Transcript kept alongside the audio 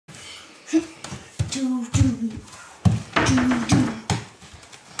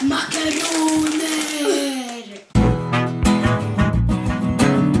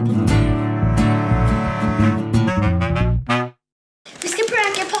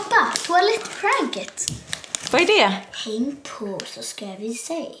toalettpranket. Vad är det? Häng på så ska vi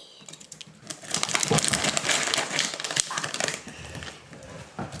se.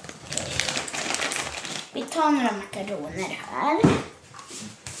 Vi tar några makaroner här.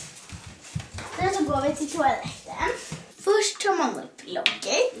 Sen så går vi till toaletten. Först tar man upp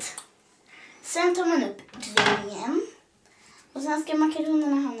logget. Sen tar man upp ringen. Och sen ska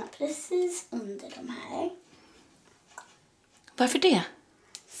makaronerna hamna precis under de här. Varför det?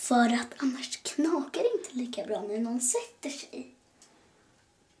 För att annars knakar det inte lika bra när någon sätter sig.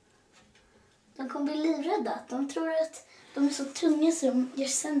 De kommer bli livrädda. De tror att de är så tunga så de gör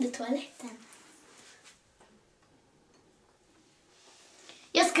sönder toaletten.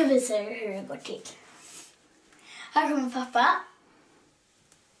 Jag ska visa er hur det går till. Här kommer pappa.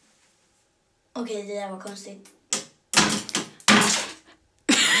 Okej, det där var konstigt.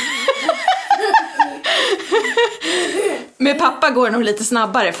 Med pappa går det nog lite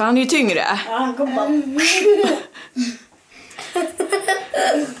snabbare för han är ju tyngre. Ja, han kommer bara...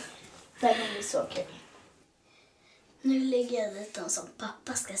 Det här kommer bli så kul. Nu lägger jag dit dem som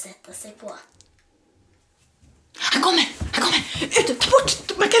pappa ska sätta sig på. Han kommer! Ut, ta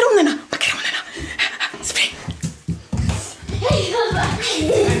bort makaronerna! Spring! Hej, pappa!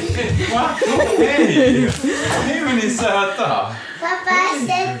 Hej! Hej, men ni är söta! Pappa,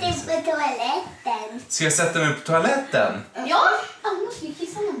 sätt dig på toaletten. Ska jag sätta mig på toaletten? Ja, annars ska vi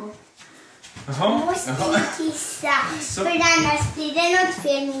kissa någon gång. Jaha. Måste vi kissa, för annars blir det något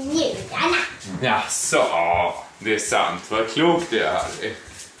fel med njurarna. Jaså, det är sant. Vad klokt det är, Harry.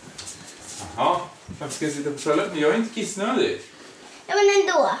 Jaha, varför ska jag sitta på toaletten? Jag är inte kissnödig. Ja, men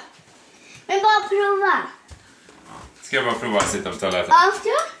ändå. Men bara prova. Ska jag bara prova att sitta på toaletten?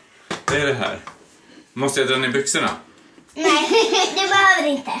 Ja. Det är det här. Måste jag dra ner byxorna? Nej, det behöver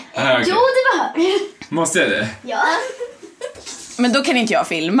inte. Okay. Jo, det behöver. Måste jag det? Ja. Men då kan inte jag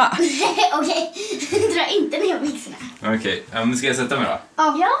filma. Okej, dra inte ner byxorna. Okej, nu ska jag sätta mig då.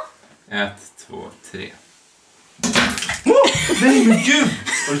 Ja. 1, 2, 3. Nej men gud!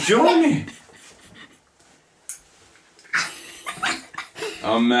 Vad gör ni?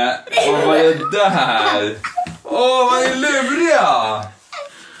 Ja men, vad är det här? Vad är luriga?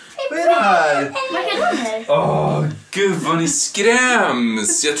 Vad är det här? Makaroner. Gud vad ni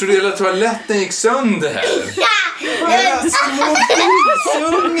skräms. Jag trodde hela toaletten gick sönder. Era små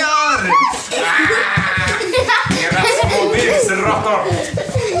busungar! Era små busråttor!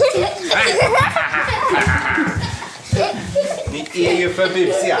 Ni är ju för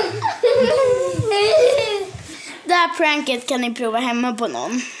busiga. Det här pranket kan ni prova hemma på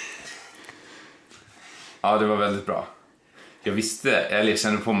någon. Ja, det var väldigt bra. Jag visste, eller jag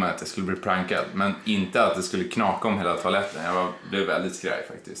kände på mig att jag skulle bli prankad. Men inte att det skulle knaka om hela toaletten. Jag blev väldigt skraj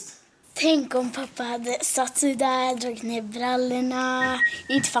faktiskt. Tänk om pappa hade satt sig där, dragit ner brallorna,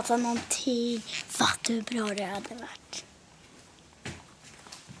 inte fattat någonting. Fatta hur bra det hade varit.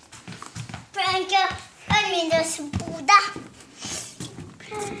 Pranka, är min röstboda.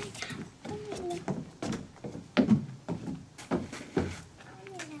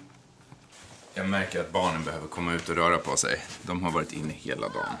 Jag märker att barnen behöver komma ut och röra på sig. De har varit inne hela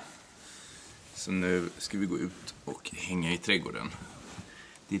dagen. Så nu ska vi gå ut och hänga i trädgården.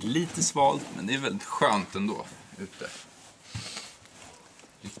 Det är lite svalt, men det är väldigt skönt ändå ute.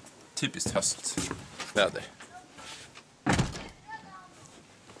 Typiskt höstväder.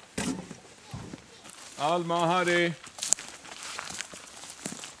 Alma, Harry.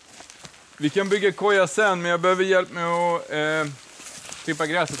 Vi kan bygga koja sen, men jag behöver hjälp med att klippa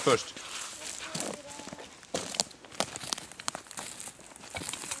gräset först.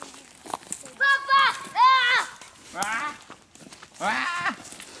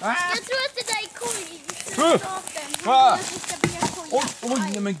 Jag tror att det där är Oj,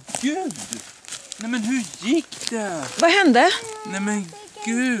 nej men gud! Nej men hur gick det? Vad hände? Nej men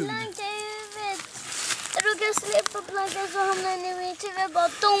gud! Jag råkade släppa plankan så hamnade den i mitt huvud bara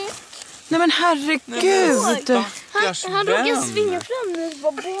donk. Nej men herregud. Han råkade svinga fram nu och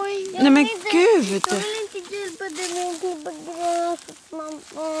bara boing. Nej men gud. Jag vill inte hjälpa dig med att klippa gräset,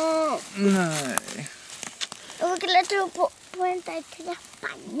 mamma. Nej. Jag skulle tro på den där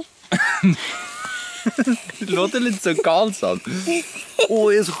trappan. Det låter lite så Karlsson.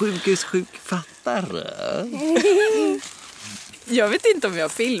 Jag är så sjuk, fattar du? Jag vet inte om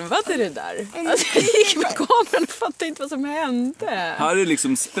jag filmade det där. Alltså, jag gick med kameran och fattade inte vad som hände. Harry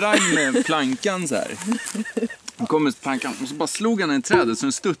liksom sprang med plankan så här. Han kom med plankan och så bara slog han i trädet så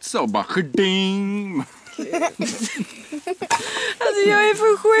den studsade och bara ding. Alltså jag är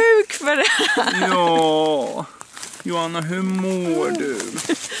för sjuk för det här. Ja. Johanna, hur mår du?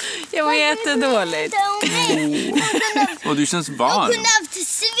 Jag mår jättedåligt. Och du känns varm. Jag kunde haft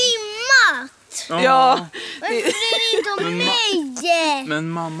svimma. Ja. Varför är det inte om mig? Men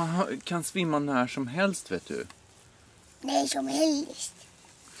mamma kan svimma när som helst, vet du. Nej, som helst.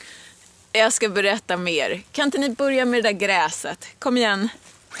 Jag ska berätta mer. Kan inte ni börja med det där gräset? Kom igen.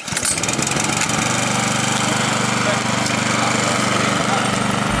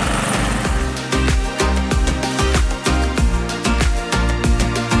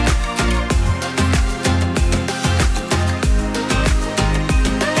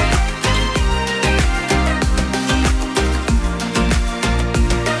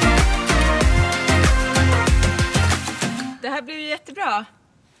 Det här blir ju jättebra.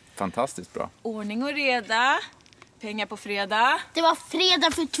 Fantastiskt bra. Ordning och reda. Pengar på fredag. Det var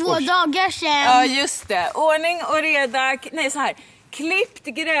fredag för 2 dagar sedan. Ja, just det. Ordning och reda. Nej, så här. Klippt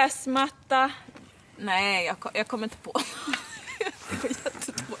gräsmatta. Nej, jag kommer inte på. Det var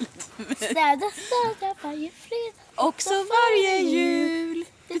jättedåligt. Städa varje fredag. Också varje jul.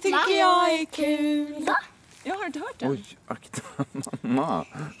 Det tycker jag är kul. Va? Jag har inte hört den. Oj, akta mamma.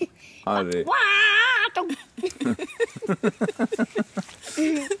 Harry.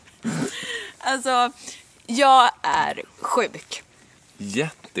 Alltså, jag är sjuk.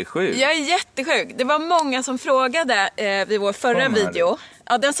 Jättesjuk. Jag är jättesjuk. Det var många som frågade vid vår förra video.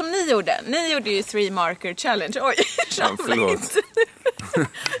 Ja, den som ni gjorde. Ni gjorde ju 3 marker challenge. Oj, ramlar inte.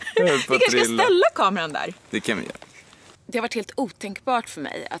 Vi kanske ska ställa kameran där. Det kan vi göra. Det har varit helt otänkbart för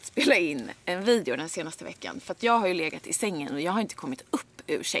mig att spela in en video den senaste veckan. För att jag har ju legat i sängen och jag har inte kommit upp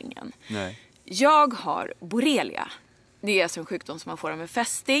ur sängen. Nej. Jag har borrelia. Det är alltså en sjukdom som man får av en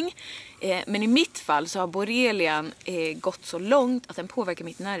fästing. Men i mitt fall så har borrelian gått så långt att den påverkar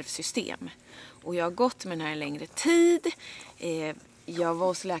mitt nervsystem. Och jag har gått med den här en längre tid. Jag var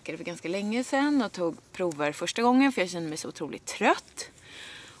hos läkare för ganska länge sedan och tog prover första gången för jag kände mig så otroligt trött.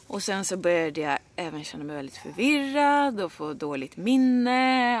 Och sen så började jag även känna mig väldigt förvirrad och få dåligt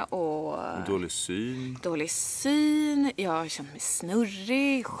minne och Dålig syn. Dålig syn. Jag har känt mig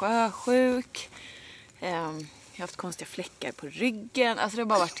snurrig, sjösjuk. Jag har haft konstiga fläckar på ryggen. Alltså det har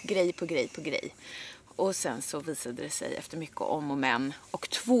bara varit grej på grej på grej. Och sen så visade det sig efter mycket om och men och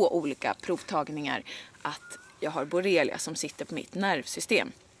 2 olika provtagningar att jag har borrelia som sitter på mitt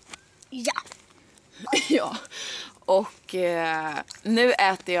nervsystem. Ja. Ja. Och nu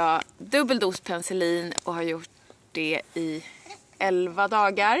äter jag dubbeldos penicillin och har gjort det i 11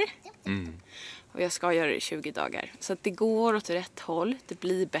 dagar. Och jag ska göra det i 20 dagar. Så att det går åt rätt håll. Det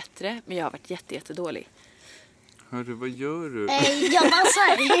blir bättre. Men jag har varit jättedålig. Hörru, vad gör du? Jag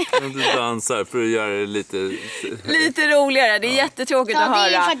dansar. Du dansar för att göra det Lite roligare. Det är jättetråkigt att höra.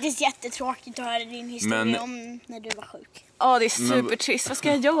 Det är faktiskt jättetråkigt att höra din historia om när du var sjuk. Ja, det är supertrist. Vad ska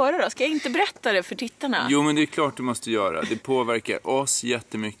jag göra då? Ska jag inte berätta det för tittarna? Jo, men det är klart du måste göra. Det påverkar oss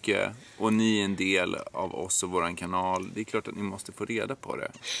jättemycket. Och ni är en del av oss och våran kanal. Det är klart att ni måste få reda på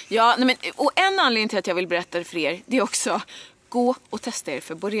det. Ja, nej, men, och en anledning till att jag vill berätta det för er, det är också gå och testa er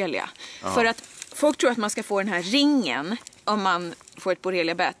för borrelia. Ja. För att folk tror att man ska få den här ringen om man får ett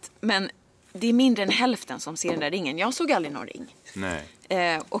borreliabett. Men det är mindre än hälften som ser den där ringen. Jag såg aldrig någon ring. Nej.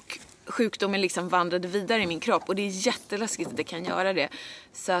 Och sjukdomen liksom vandrade vidare i min kropp. Och det är jätteläskigt att det kan göra det.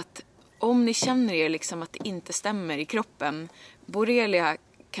 Så att om ni känner er liksom att det inte stämmer i kroppen. Borrelia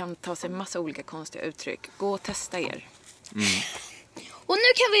kan ta sig en massa olika konstiga uttryck. Gå och testa er. Och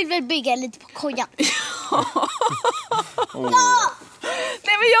nu kan vi väl bygga lite på kojan.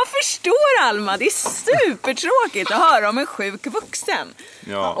 Nej, men jag förstår, Alma. Det är supertråkigt att höra om en sjuk vuxen.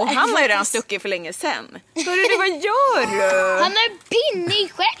 Ja. Och han har ju redan stuckit för länge sedan. Hörru du, vad gör du? Han har en pinne i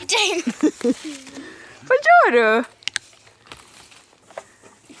stjärten. Vad gör du?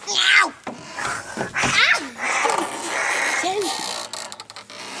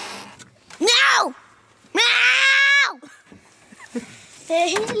 No!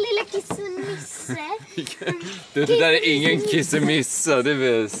 Hej lilla kissemisse. Det där är ingen kissemissa,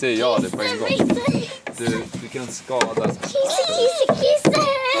 det ser jag det på en gång. Du kan skadas. Kisse.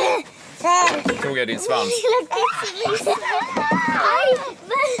 Tog jag din svans. Lilla kissemisse.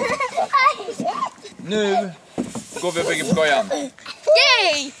 Nu går vi och bygger på kojan.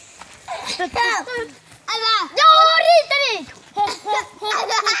 Yay! Alma! Jag ritar dig!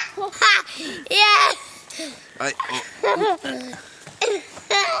 Nej.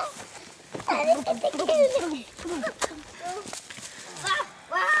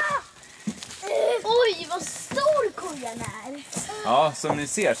 Oj, vad stor kojan är. Ja, som ni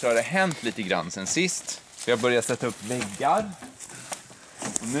ser så har det hänt lite grann sen sist. Vi har börjat sätta upp väggar.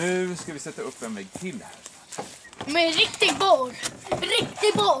 Och nu ska vi sätta upp en vägg till här. Med riktig borr.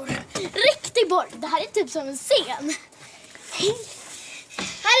 Riktig borr. Det här är typ som en scen.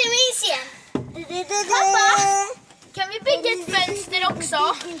 Här är min scen. Pappa, kan vi bygga ett fönster också?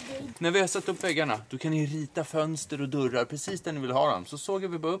 då. När vi har satt upp väggarna, då kan ni rita fönster och dörrar precis där ni vill ha dem. Så sågar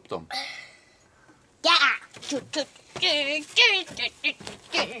vi bara upp dem. Ja!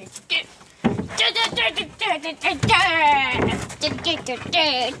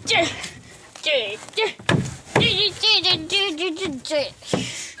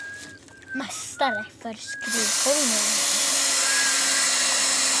 Mästare för skruvhållning.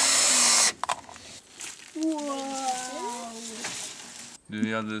 Wow.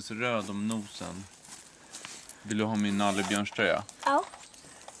 Du är alldeles röd om nosen. Vill du ha min nallebjörnströja? Ja.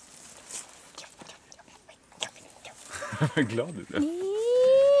 Vad glad du blev.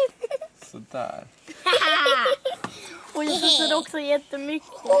 Sådär. Och jag pussar också jättemycket.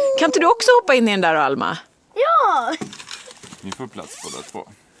 Kan inte du också hoppa in i den där, Alma? Ja! Ni får plats båda två.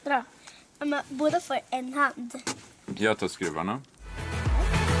 Bra. Men båda får en hand. Jag tar skruvarna.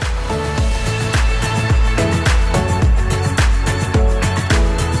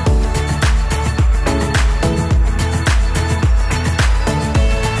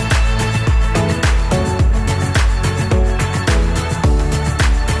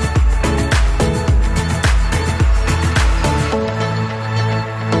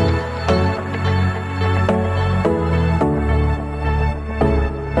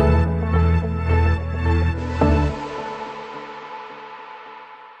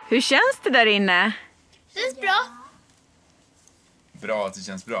 Hur känns det där inne? Det är bra. Bra att det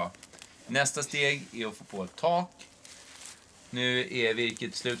känns bra. Nästa steg är att få på ett tak. Nu är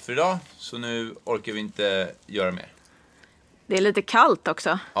virket slut för idag, så nu orkar vi inte göra mer. Det är lite kallt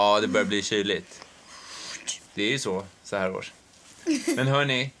också. Ja, det börjar bli kyligt. Det är ju så här års. Men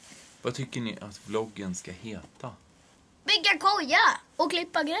hörni, vad tycker ni att vloggen ska heta? Bygga koja och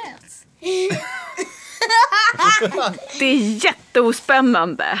klippa gräs. Det är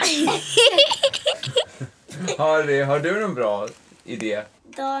jätteospännande. Har du någon bra idé?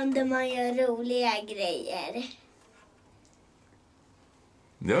 Dagen där man gör roliga grejer.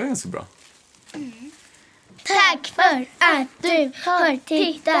 Det var ganska bra. Tack för att du har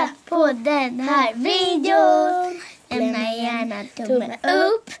tittat på den här videon. Lämna gärna tumme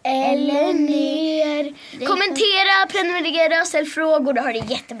upp eller ner. Kommentera, prenumerera och ställ frågor. Då har det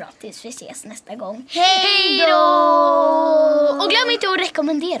jättebra tills vi ses nästa gång. Hej då! Och glöm inte att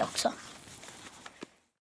rekommendera också.